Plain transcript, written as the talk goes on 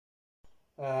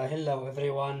Hello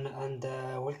everyone and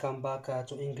welcome back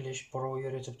to English Pro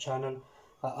YouTube channel.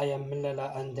 I am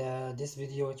Millala and this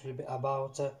video it will be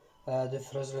about the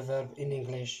phrasal verb in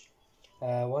English.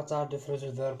 What are the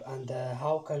phrasal verb and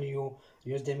how can you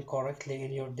use them correctly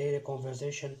in your daily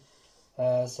conversation?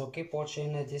 So keep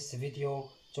watching this video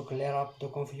to clear up the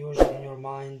confusion in your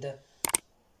mind.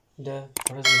 The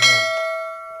phrasal verb.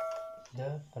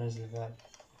 The phrasal verb.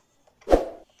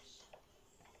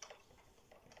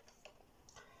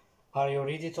 Are you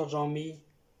ready to join me?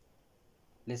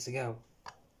 Let's go.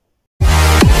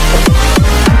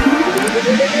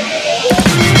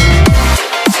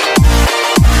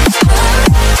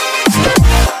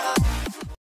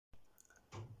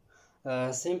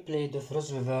 Simply, the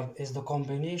phrasal verb is the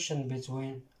combination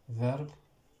between verb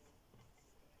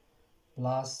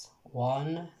plus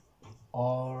one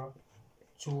or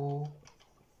two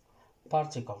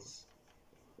particles.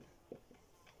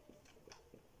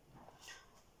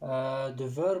 The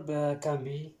verb can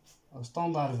be a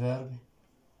standard verb,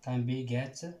 can be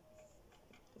get,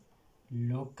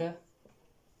 look,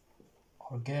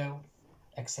 or go,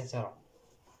 etc.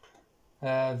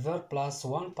 Verb plus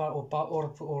one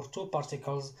or two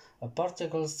particles. A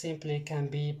particle simply can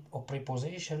be a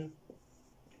preposition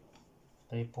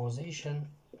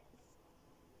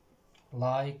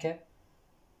like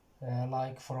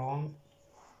from,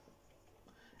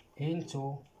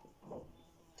 into,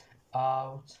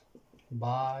 out,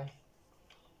 by,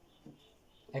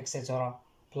 etc.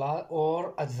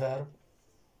 Or adverb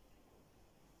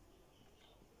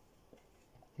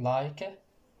like,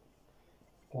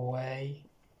 way,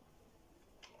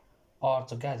 or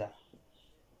together.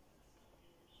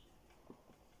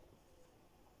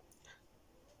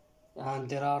 And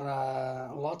there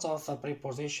are lots of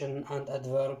preposition and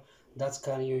adverb that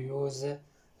can you use in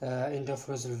the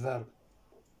phrasal verb.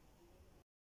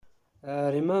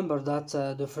 Remember that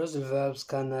the phrasal verbs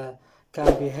can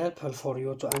be helpful for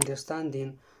you to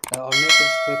understanding our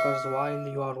native speakers while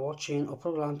you are watching a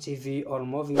program TV or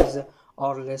movies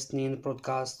or listening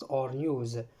broadcast or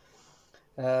news.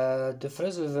 The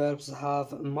phrasal verbs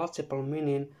have multiple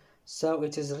meaning, so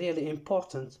it is really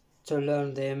important to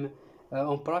learn them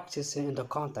on practicing in the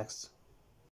context.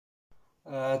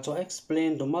 To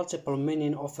explain the multiple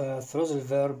meaning of a phrasal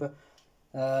verb,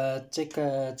 take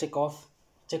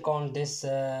on this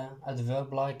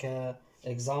adverb like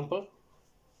example,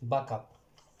 backup.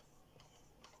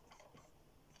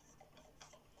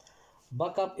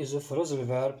 Backup is a phrasal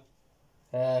verb,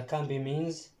 can be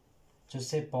means to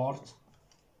support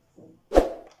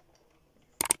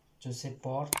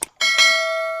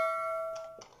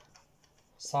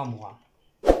someone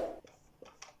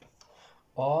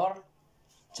or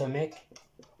to make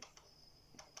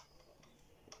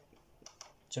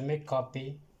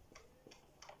copy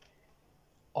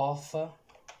of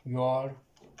your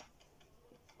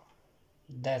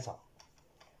data.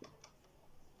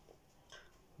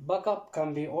 Backup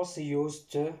can be also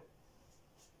used to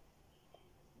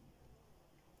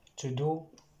do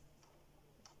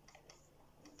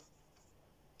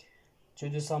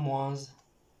someone's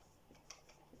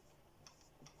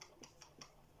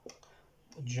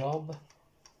job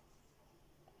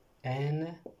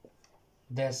and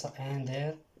their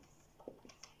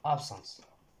absence.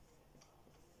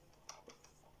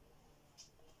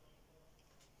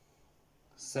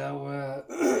 So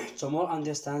to more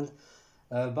understand,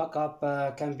 backup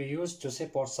can be used to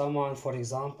support someone. For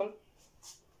example,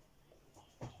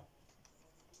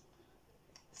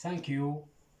 thank you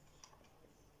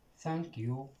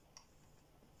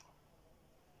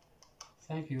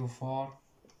for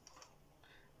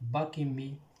backing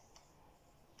me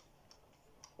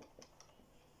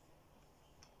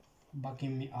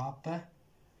up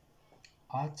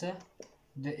at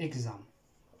the exam.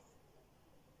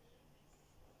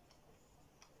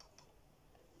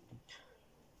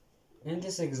 In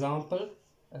this example,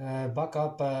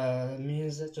 backup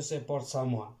means to support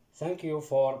someone. Thank you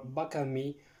for backing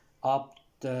me up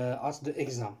at the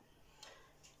exam.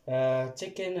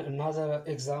 Taking another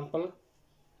example,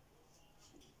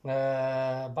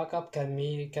 backup can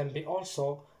be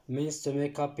also means to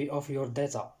make copy of your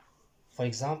data. For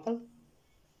example,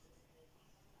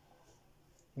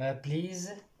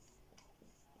 please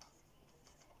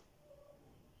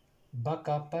back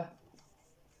up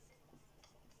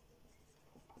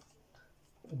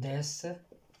this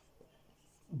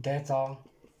data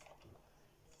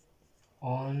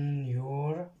on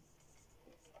your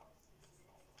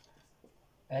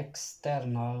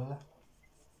external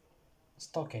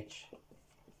storage.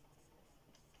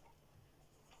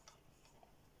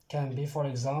 Can be, for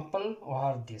example, a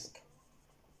hard disk.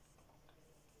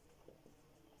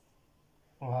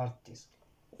 or hard disk.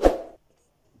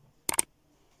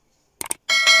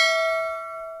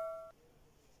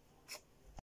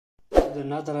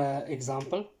 Another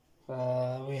example,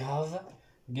 we have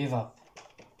give up.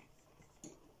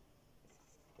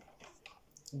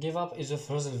 Give up is a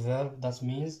phrasal verb that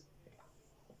means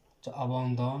to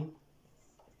abandon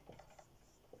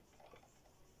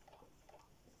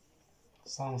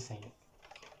something.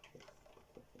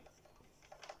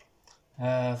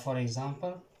 For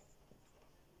example,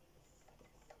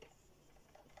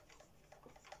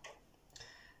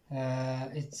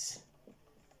 it's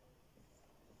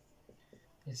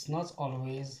not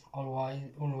always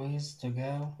to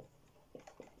go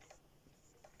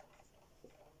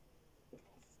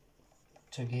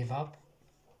to give up.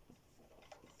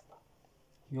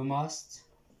 You must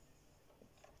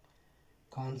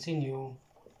continue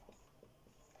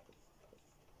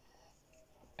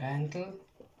until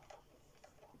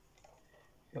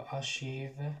you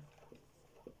achieve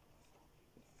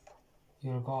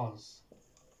your goals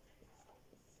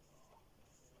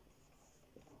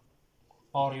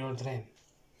or your dream.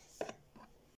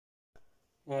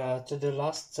 To the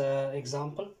last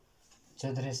example,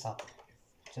 to dress up.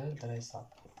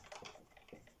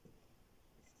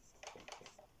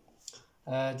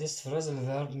 This phrasal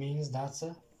verb means that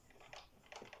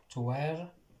to wear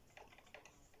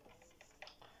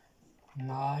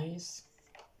nice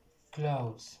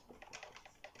clothes.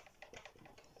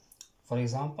 For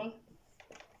example,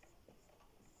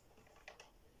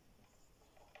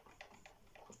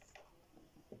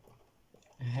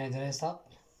 I dressed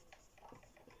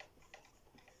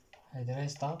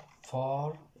up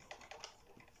for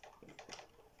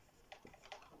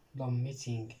the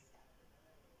meeting.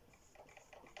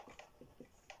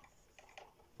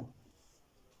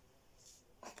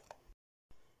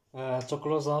 To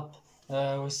close up,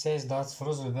 we say that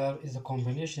phrasal verb is a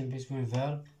combination between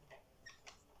verb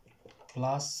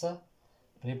plus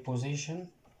preposition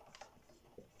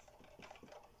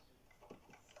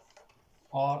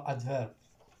or adverb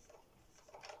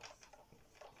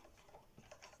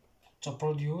to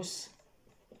produce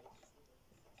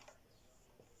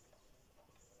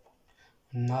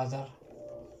another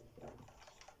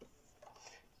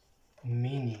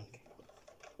meaning.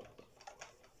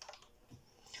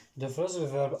 The phrasal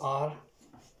verbs are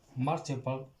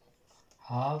multiple,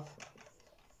 have,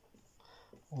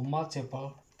 or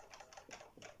multiple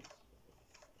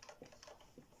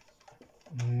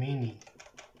meaning.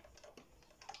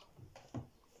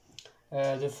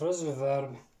 The phrasal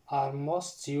verbs are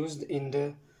most used in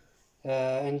the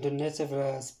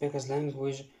native speakers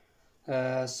language.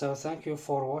 So thank you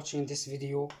for watching this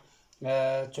video.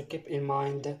 To keep in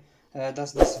mind that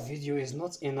this video is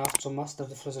not enough to master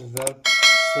the phrasal verb,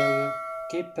 so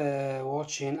keep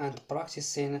watching and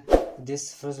practicing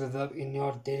this phrasal verb in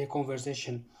your daily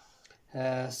conversation.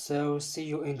 So see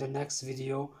you in the next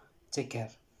video. Take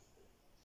care.